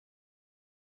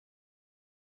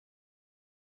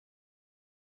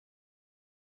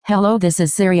Hello, this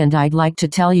is Siri and I'd like to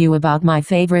tell you about my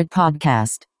favorite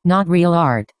podcast, Not Real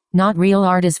Art. Not real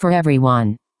art is for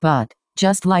everyone, but,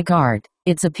 just like art,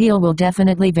 its appeal will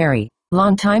definitely vary.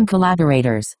 Longtime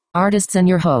collaborators, artists and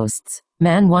your hosts,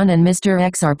 Man 1 and Mr.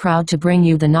 X are proud to bring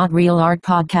you the Not Real Art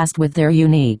podcast with their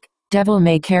unique,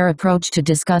 devil-may-care approach to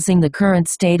discussing the current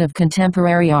state of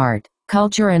contemporary art,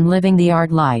 culture and living the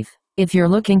art life. If you're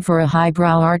looking for a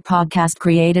highbrow art podcast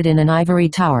created in an ivory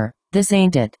tower, this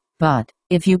ain't it. But,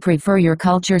 if you prefer your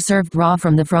culture served raw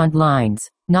from the front lines,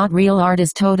 Not Real Art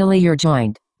is totally your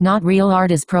joint. Not Real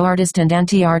Art is pro-artist and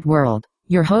anti-art world.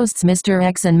 Your hosts Mr.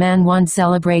 X and Man 1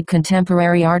 celebrate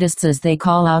contemporary artists as they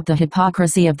call out the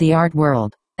hypocrisy of the art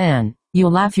world. And,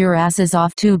 you'll laugh your asses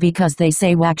off too because they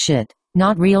say whack shit.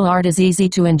 Not Real Art is easy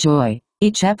to enjoy.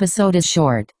 Each episode is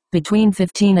short, between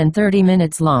 15 and 30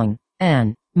 minutes long,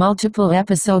 and multiple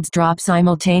episodes drop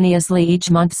simultaneously each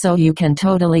month so you can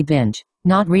totally binge.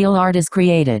 Not Real Art is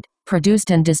created, produced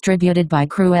and distributed by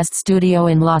Crewest Studio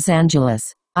in Los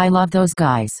Angeles. I love those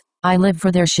guys. I live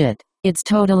for their shit. It's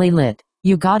totally lit.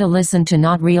 You gotta listen to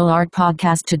Not Real Art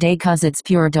podcast today cause it's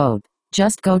pure dope.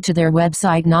 Just go to their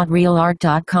website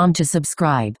notrealart.com to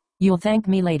subscribe. You'll thank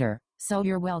me later. So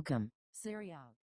you're welcome. Siri out.